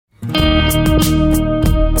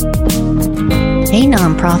Hey,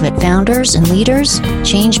 nonprofit founders and leaders,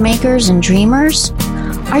 change makers and dreamers.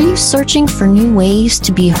 Are you searching for new ways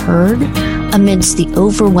to be heard amidst the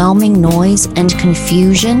overwhelming noise and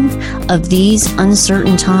confusion of these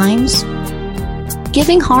uncertain times?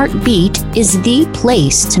 Giving Heartbeat is the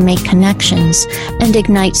place to make connections and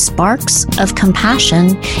ignite sparks of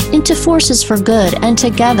compassion into forces for good, and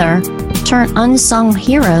together turn unsung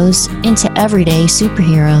heroes into everyday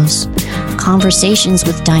superheroes. Conversations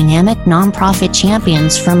with dynamic nonprofit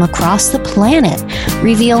champions from across the planet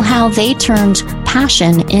reveal how they turned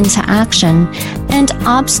passion into action and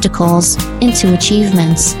obstacles into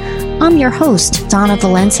achievements. I'm your host, Donna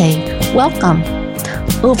Valente. Welcome.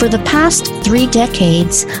 Over the past 3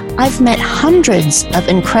 decades, I've met hundreds of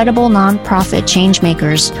incredible nonprofit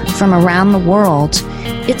changemakers from around the world.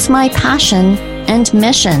 It's my passion and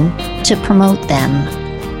mission to promote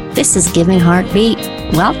them. This is Giving Heartbeat.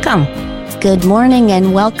 Welcome. Good morning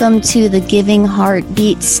and welcome to the Giving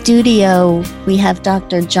Heartbeat studio. We have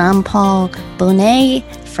Dr. John Paul Bonnet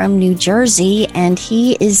from New Jersey, and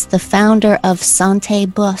he is the founder of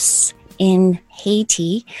Santé Bus in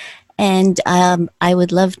Haiti. And I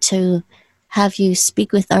would love to have you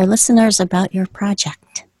speak with our listeners about your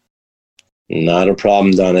project. Not a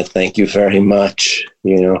problem, Donna. Thank you very much.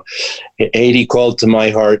 You know, Haiti called to my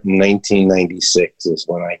heart in 1996 is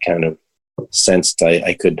when I kind of sensed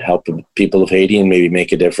I could help the people of Haiti and maybe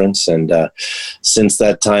make a difference. And since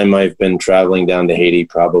that time, I've been traveling down to Haiti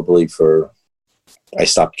probably I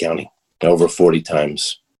stopped counting, over 40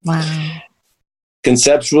 times. Wow.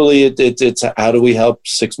 Conceptually, it's how do we help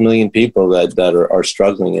 6 million people that are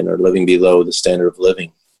struggling and are living below the standard of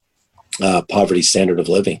living, poverty standard of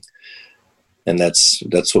living. And that's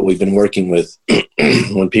what we've been working with.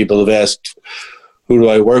 When people have asked, who do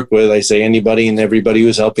I work with? I say anybody and everybody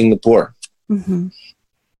who's helping the poor. Mm-hmm.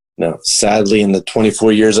 Now, sadly, in the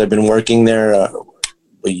 24 years I've been working there,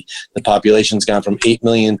 the population's gone from 8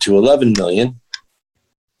 million to 11 million.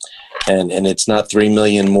 And it's not 3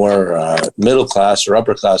 million more middle class or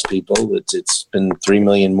upper class people. It's been 3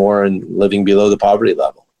 million more and living below the poverty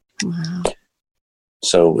level. Wow.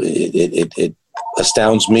 So it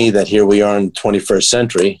astounds me that here we are in the 21st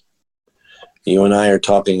century. You and I are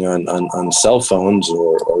talking on cell phones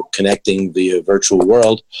or connecting via virtual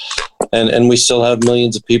world, and we still have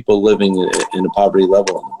millions of people living in a poverty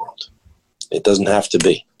level in the world. It doesn't have to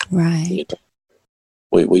be. Right. You know?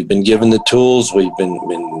 We've been given the tools.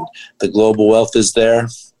 The global wealth is there,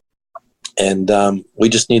 and we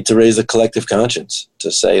just need to raise a collective conscience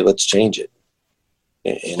to say, let's change it.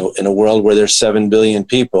 In a world where there's 7 billion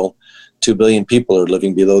people, 2 billion people are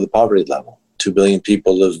living below the poverty level. 2 billion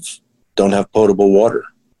people don't have potable water.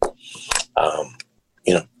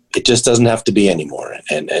 It just doesn't have to be anymore.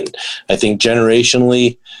 And I think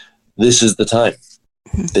generationally, this is the time.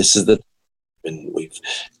 This is the and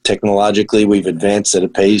technologically we've advanced at a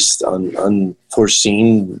pace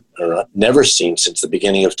unforeseen or never seen since the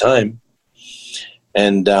beginning of time.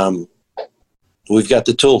 And we've got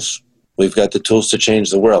the tools. We've got the tools to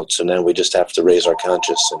change the world. So now we just have to raise our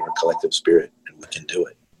conscience and our collective spirit, and we can do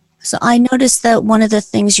it. So I noticed that one of the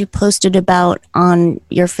things you posted about on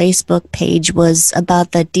your Facebook page was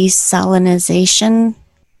about the desalinization.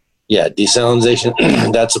 Yeah,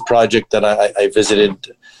 desalinization. That's a project that I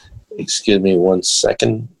visited. Excuse me 1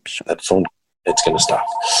 second. That phone, it's going to stop.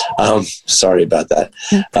 Sorry about that.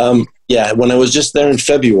 Yeah, when I was just there in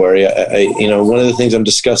February, one of the things I'm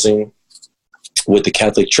discussing with the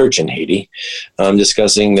Catholic Church in Haiti, I'm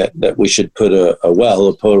discussing that we should put a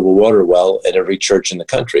potable water well at every church in the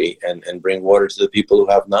country and bring water to the people who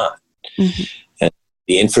have not. Mm-hmm. And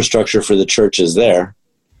the infrastructure for the church is there.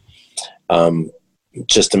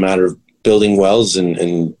 Just a matter of building wells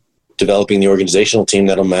and developing the organizational team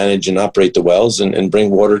that'll manage and operate the wells and bring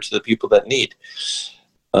water to the people that need.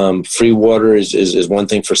 Free water is one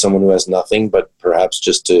thing for someone who has nothing, but perhaps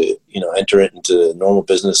just to enter it into the normal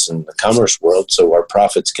business and the commerce world, so our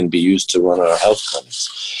profits can be used to run our health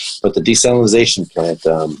clinics. But the desalinization plant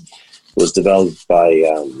was developed by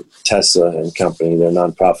Tesla and company, their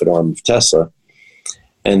nonprofit arm of Tesla,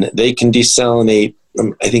 and they can desalinate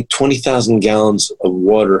I think 20,000 gallons of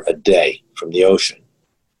water a day from the ocean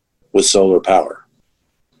with solar power.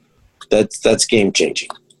 That's game changing.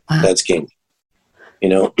 Wow. That's game.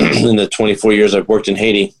 In the 24 years I've worked in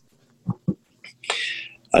Haiti,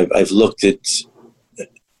 I've looked at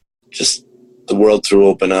just the world through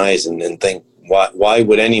open eyes and think, why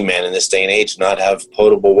would any man in this day and age not have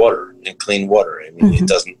potable water and clean water? I mean,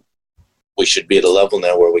 mm-hmm. We should be at a level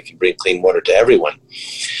now where we can bring clean water to everyone.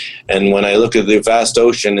 And when I look at the vast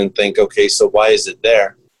ocean and think, okay, so why is it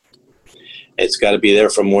there? It's got to be there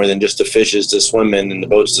for more than just the fishes to swim in and the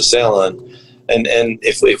boats to sail on. And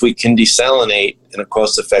if we can desalinate in a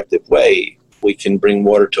cost-effective way, we can bring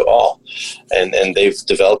water to all. And they've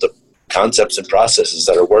developed concepts and processes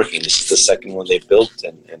that are working. This is the second one they've built,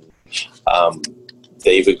 and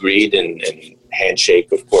they've agreed, and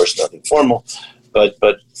handshake, of course, nothing formal, but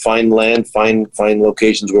find land, find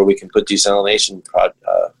locations where we can put desalination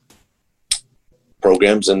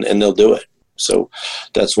programs, and they'll do it. So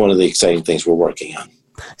that's one of the exciting things we're working on.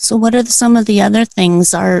 So what are some of the other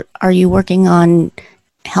things? Are you working on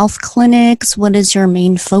health clinics? What is your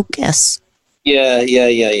main focus? Yeah.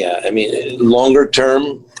 I mean, longer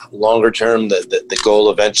term, the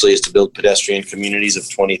goal eventually is to build pedestrian communities of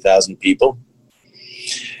 20,000 people,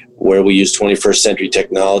 where we use 21st century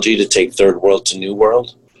technology to take third world to new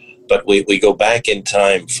world. But we go back in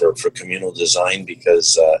time for communal design,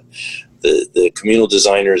 because the communal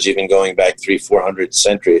designers, even going back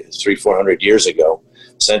 300-400 years ago,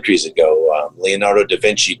 centuries ago, Leonardo da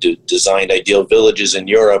Vinci designed ideal villages in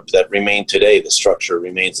Europe that remain today. The structure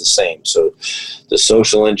remains the same. So the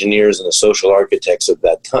social engineers and the social architects of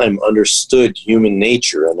that time understood human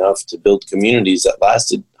nature enough to build communities that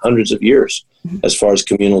lasted hundreds of years as far as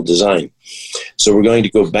communal design. So we're going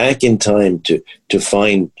to go back in time to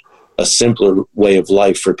find a simpler way of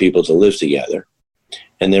life for people to live together.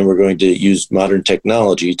 And then we're going to use modern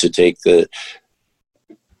technology to take the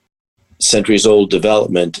centuries-old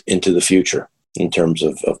development into the future in terms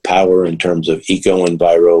of power, in terms of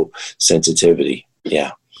eco-enviro sensitivity.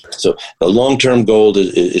 Yeah. So the long-term goal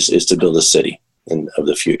is to build a city of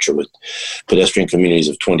the future with pedestrian communities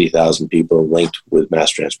of 20,000 people linked with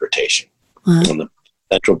mass transportation. Wow. On the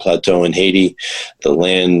Central Plateau in Haiti, the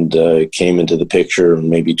land came into the picture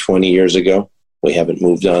maybe 20 years ago. We haven't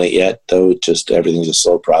moved on it yet, though. Just everything's a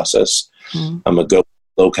slow process. Mm. I'm a go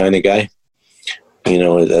slow kind of guy. You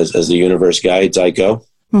know, as the universe guides, I go.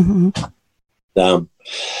 Mm-hmm.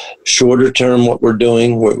 Shorter term, what we're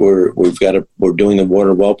doing, we're doing the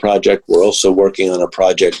water well project. We're also working on a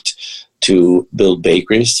project to build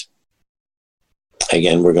bakeries.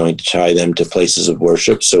 Again, we're going to tie them to places of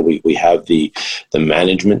worship. So we have the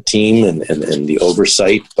management team and the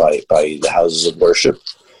oversight by the houses of worship.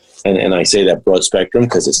 And I say that broad spectrum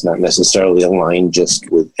because it's not necessarily aligned just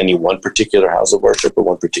with any one particular house of worship or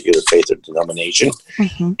one particular faith or denomination.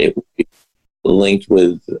 Mm-hmm. It will be linked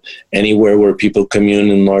with anywhere where people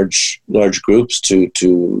commune in large groups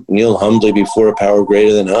to kneel humbly before a power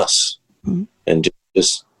greater than us, mm-hmm. and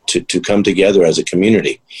just to come together as a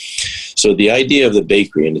community. So the idea of the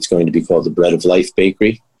bakery, and it's going to be called the Bread of Life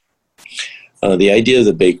Bakery. The idea of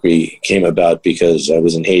the bakery came about because I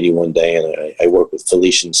was in Haiti one day, and I work with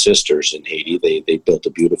Felician Sisters in Haiti. They built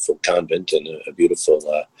a beautiful convent and a beautiful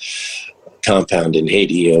compound in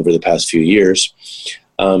Haiti over the past few years.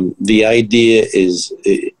 The idea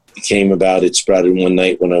it sprouted one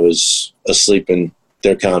night when I was asleep in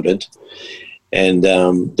their convent, and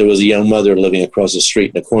there was a young mother living across the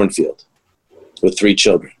street in a cornfield with 3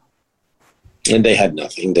 children. And they had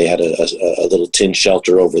nothing. They had a little tin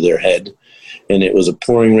shelter over their head. And it was a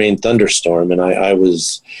pouring rain thunderstorm, and I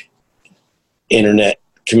was internet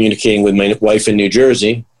communicating with my wife in New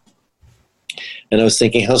Jersey, and I was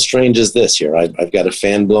thinking, how strange is this here? I've got a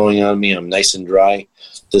fan blowing on me. I'm nice and dry.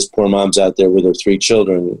 This poor mom's out there with her 3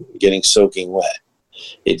 children getting soaking wet.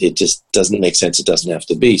 It just doesn't make sense. It doesn't have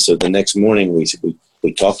to be. So the next morning we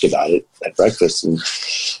talked about it at breakfast, and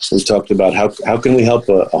we talked about how can we help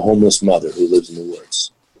a homeless mother who lives in the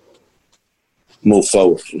woods move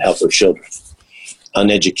forward and help her children.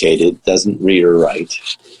 Uneducated, doesn't read or write.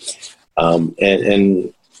 And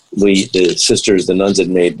the sisters, the nuns, had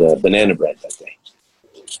made banana bread that day.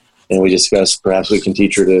 And we discussed perhaps we can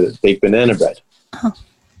teach her to bake banana bread. Oh,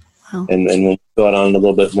 wow. And we thought on a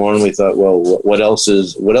little bit more, and we thought, well, what else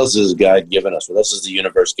is God giving us? What else is the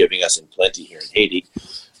universe giving us in plenty here in Haiti?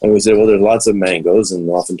 And we said, well, there's lots of mangoes, and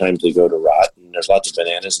oftentimes they go to rot. And there's lots of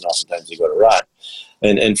bananas, and oftentimes they go to rot.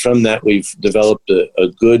 And from that, we've developed a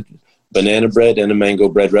good banana bread and a mango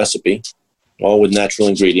bread recipe, all with natural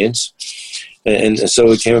ingredients. And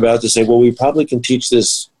so it came about to say, well, we probably can teach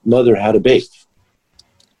this mother how to bake.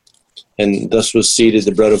 And thus was seeded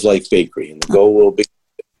the Bread of Life Bakery. And the goal will be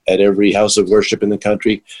at every house of worship in the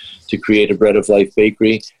country to create a Bread of Life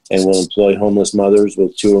Bakery, and we'll employ homeless mothers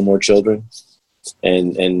with 2 or more children.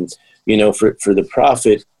 And you know, for the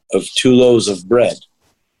profit of 2 loaves of bread,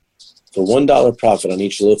 for $1 profit on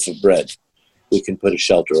each loaf of bread, we can put a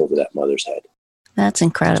shelter over that mother's head. That's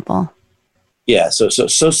incredible. Yeah, so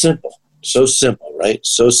simple. So simple, right?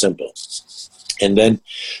 So simple. And then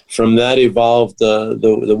from that evolved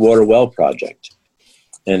the Water Well Project.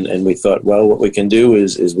 And we thought, well, what we can do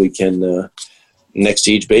is we can, next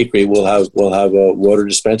to each bakery, we'll have a water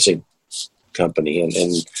dispensing company. And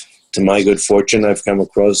to my good fortune, I've come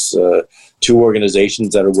across 2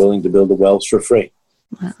 organizations that are willing to build the wells for free.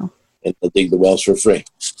 Wow. And they'll dig the wells for free.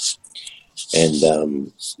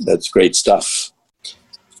 And that's great stuff.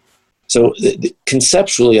 So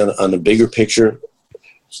conceptually, on a bigger picture,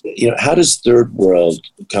 how does third world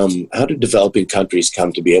how do developing countries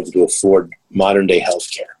come to be able to afford modern day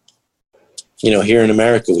healthcare? Here in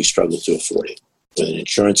America, we struggle to afford it. With an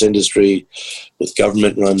insurance industry, with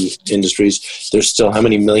government-run industries, there's still how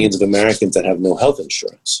many millions of Americans that have no health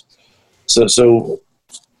insurance? So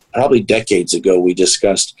probably decades ago, we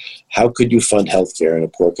discussed how could you fund healthcare in a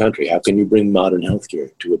poor country? How can you bring modern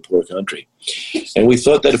healthcare to a poor country? And we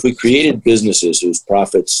thought that if we created businesses whose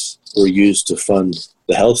profits were used to fund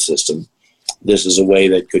the health system, this is a way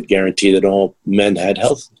that could guarantee that all men had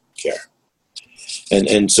health care.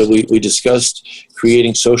 And so we discussed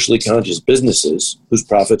creating socially conscious businesses whose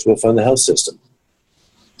profits will fund the health system.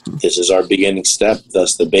 This is our beginning step,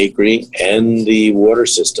 thus the bakery and the water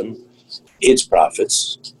system, its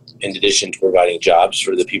profits, in addition to providing jobs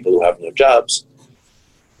for the people who have no jobs,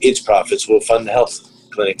 its profits will fund the health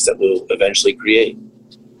clinics that we'll eventually create.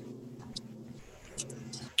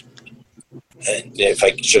 And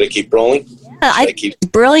should I keep rolling?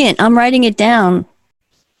 Brilliant. I'm writing it down.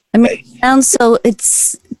 I mean, it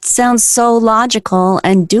sounds so logical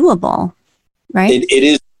and doable, right?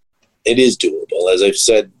 It is doable. As I've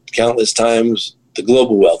said countless times, the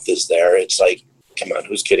global wealth is there. It's like, come on,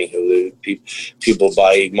 who's kidding who? People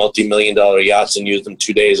buy multi-million-dollar yachts and use them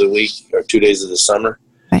 2 days a week or 2 days of the summer.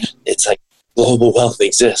 Right. It's like global wealth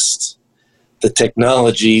exists. The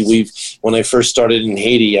technology when I first started in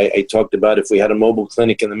Haiti, I talked about if we had a mobile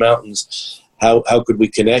clinic in the mountains, how could we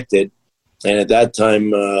connect it? And at that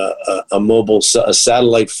time, a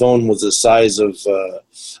satellite phone was the size of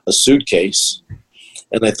a suitcase.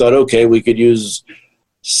 And I thought, okay, we could use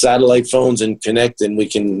satellite phones and connect, and we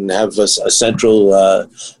can have a central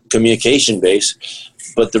communication base.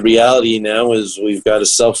 But the reality now is we've got a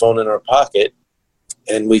cell phone in our pocket,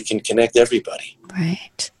 and we can connect everybody.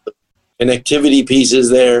 Right. The connectivity piece is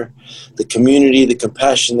there. The community, the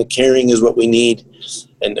compassion, the caring is what we need.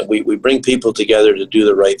 And we bring people together to do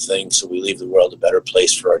the right thing so we leave the world a better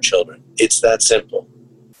place for our children. It's that simple.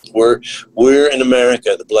 We're in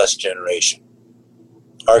America, the blessed generation.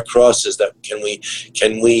 Our cross is that can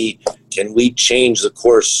we change the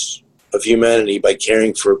course of humanity by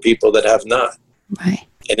caring for people that have not? Right.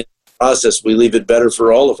 And in the process, we leave it better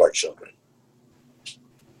for all of our children.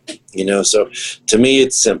 So to me,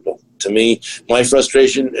 it's simple. To me, my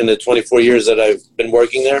frustration in the 24 years that I've been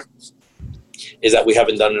working there is that we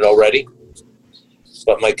haven't done it already.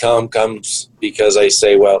 But my calm comes because I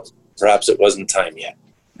say, well, perhaps it wasn't time yet.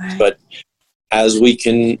 Right. But as we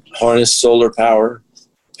can harness solar power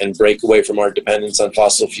and break away from our dependence on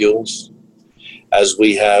fossil fuels, as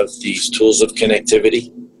we have these tools of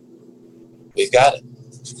connectivity, we've got it.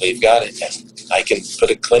 We've got it. And I can put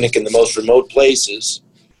a clinic in the most remote places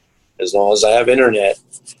as long as I have internet,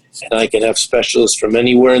 and I can have specialists from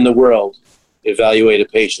anywhere in the world evaluate a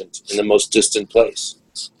patient in the most distant place.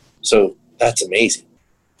 So that's amazing.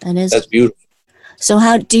 That's beautiful. So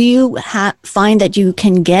how do you find that you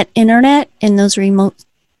can get internet in those remote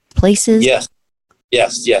places? Yes.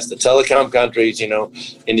 The telecom countries,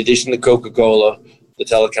 in addition to Coca-Cola, the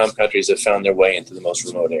telecom countries have found their way into the most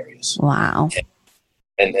remote areas. Wow.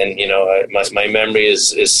 And my memory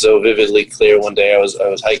is so vividly clear. One day I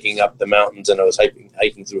was hiking up the mountains, and I was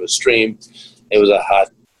hiking through a stream. It was a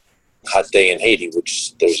hot day in Haiti,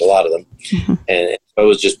 which there's a lot of them. Mm-hmm. And I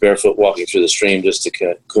was just barefoot walking through the stream just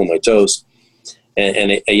to cool my toes.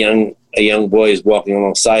 And a young boy is walking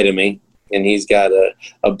alongside of me, and he's got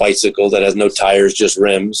a bicycle that has no tires, just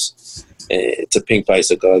rims. It's a pink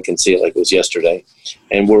bicycle. I can see it like it was yesterday.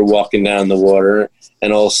 And we're walking down the water,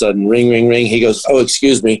 and all of a sudden, ring, ring, ring. He goes, "Oh,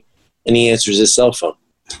 excuse me." And he answers his cell phone.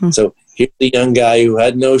 Mm-hmm. So here's the young guy who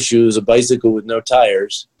had no shoes, a bicycle with no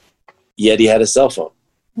tires, yet he had a cell phone.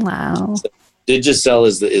 Wow. So Digicel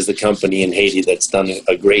is the company in Haiti that's done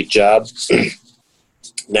a great job.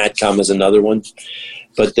 Natcom is another one.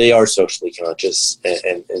 But they are socially conscious,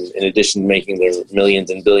 and in addition to making their millions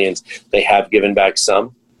and billions, they have given back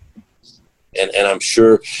some. And I'm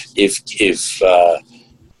sure if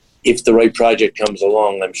the right project comes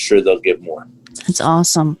along, I'm sure they'll give more. That's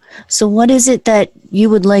awesome. So what is it that you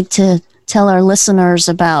would like to tell our listeners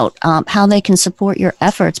about how they can support your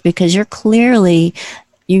efforts? Because you're clearly,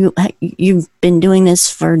 you've been doing this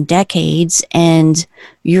for decades, and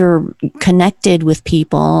you're connected with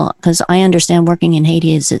people, because I understand working in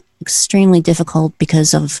Haiti is extremely difficult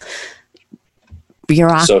because of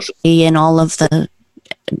bureaucracy and all of the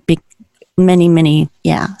big, many.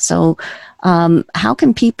 Yeah. So, how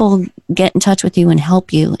can people get in touch with you and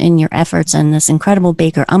help you in your efforts and this incredible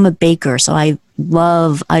baker? I'm a baker, so I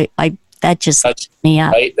that just lights me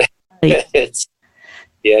up. Right?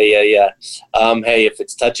 Yeah. Hey, if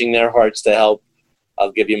it's touching their hearts to help,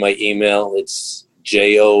 I'll give you my email. It's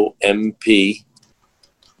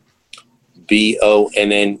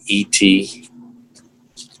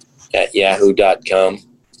jompbonnet@yahoo.com.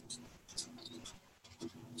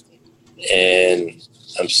 And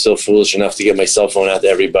I'm still foolish enough to give my cell phone out to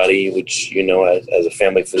everybody, which, as a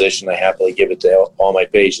family physician, I happily give it to all my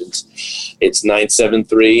patients. It's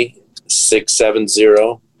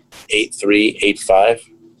 973-670-8385.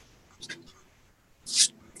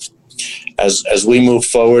 As we move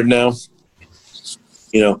forward now,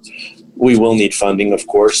 we will need funding, of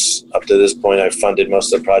course. Up to this point, I've funded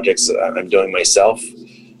most of the projects that I'm doing myself.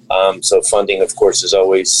 So funding, of course, is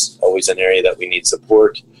always an area that we need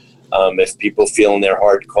support. If people feel in their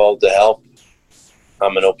heart called to help,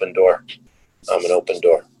 I'm an open door.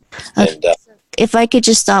 And if I could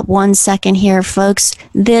just stop 1 second here, folks,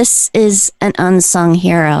 this is an unsung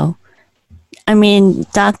hero. I mean,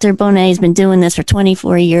 Dr. Bonnet has been doing this for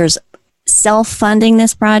 24 years, self-funding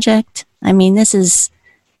this project. I mean, that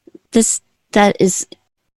is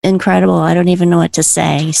incredible. I don't even know what to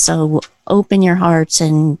say. So open your hearts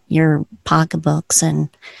and your pocketbooks and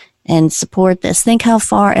support this. Think how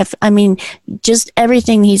far, just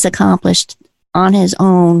everything he's accomplished on his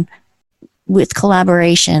own with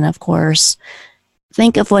collaboration, of course.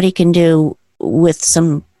 Think of what he can do with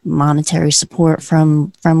some monetary support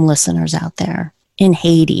from listeners out there in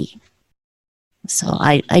Haiti. So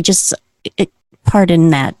I just,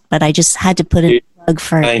 pardon that, but I just had to put a plug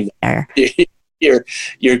for there. You're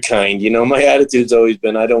kind. My attitude's always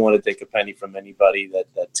been, I don't want to take a penny from anybody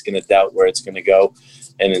that's going to doubt where it's going to go.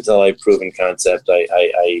 And until I've proven concept,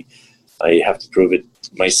 I have to prove it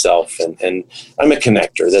myself. And I'm a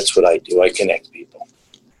connector. That's what I do. I connect people,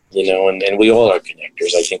 and we all are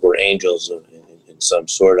connectors. I think we're angels in some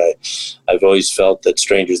sort. I've always felt that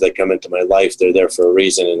strangers that come into my life, they're there for a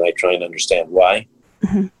reason, and I try and understand why.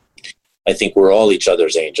 Mm-hmm. I think we're all each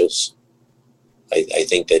other's angels. I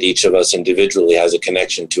think that each of us individually has a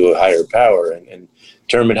connection to a higher power, and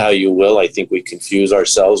term it how you will. I think we confuse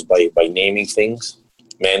ourselves by naming things,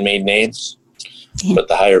 man-made names, but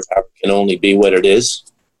the higher power can only be what it is.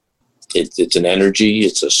 It's an energy,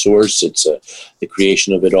 it's a source, it's the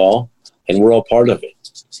creation of it all, and we're all part of it.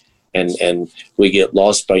 And we get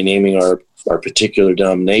lost by naming our particular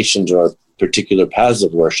denominations or our particular paths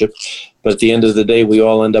of worship, but at the end of the day, we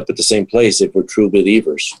all end up at the same place if we're true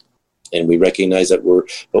believers. And we recognize that we're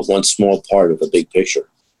but one small part of a big picture.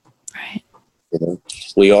 Right.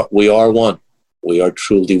 We are one. We are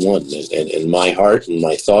truly one. And my heart and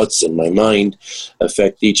my thoughts and my mind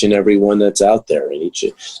affect each and every one that's out there.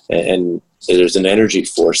 And there's an energy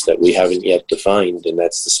force that we haven't yet defined, and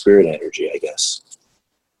that's the spirit energy, I guess.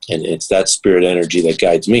 And it's that spirit energy that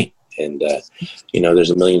guides me. And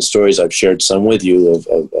there's a million stories. I've shared some with you of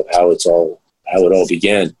how it all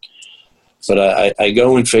began. But I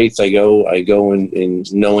go in faith. I go in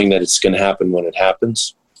knowing that it's going to happen when it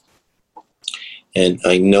happens. And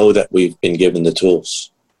I know that we've been given the tools.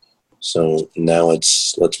 So now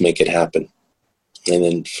let's make it happen. And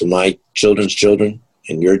then for my children's children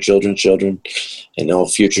and your children's children and all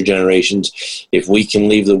future generations, if we can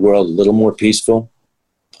leave the world a little more peaceful,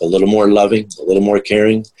 a little more loving, a little more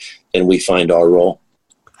caring, then we find our role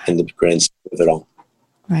in the grand scheme of it all.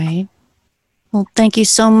 Right. Well, thank you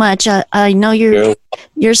so much. I know you're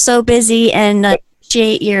so busy, and I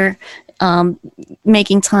appreciate your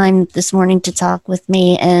making time this morning to talk with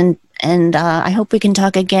me. And I hope we can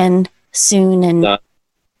talk again soon. And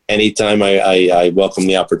anytime, I welcome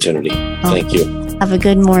the opportunity. Thank you. Have a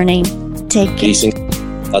good morning. Take care. Peace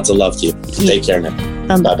and lots of love to you. Take care now.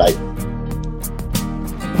 Bye-bye.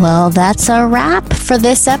 Well, that's a wrap for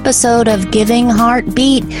this episode of Giving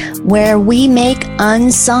Heartbeat, where we make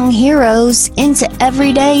unsung heroes into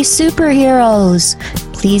everyday superheroes.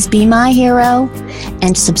 Please be my hero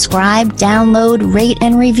and subscribe, download, rate,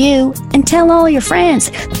 and review, and tell all your friends.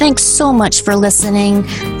 Thanks so much for listening.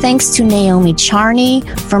 Thanks to Naomi Charney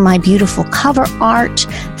for my beautiful cover art.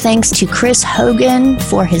 Thanks to Chris Hogan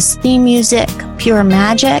for his theme music, Pure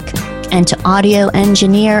Magic. And to audio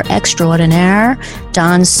engineer extraordinaire,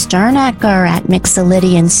 Don Sternecker at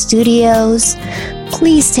Mixolydian Studios.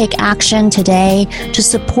 Please take action today to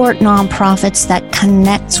support nonprofits that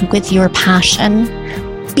connect with your passion.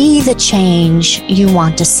 Be the change you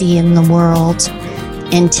want to see in the world.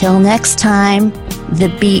 Until next time,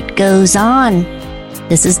 the beat goes on.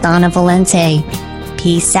 This is Donna Valente.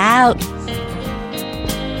 Peace out.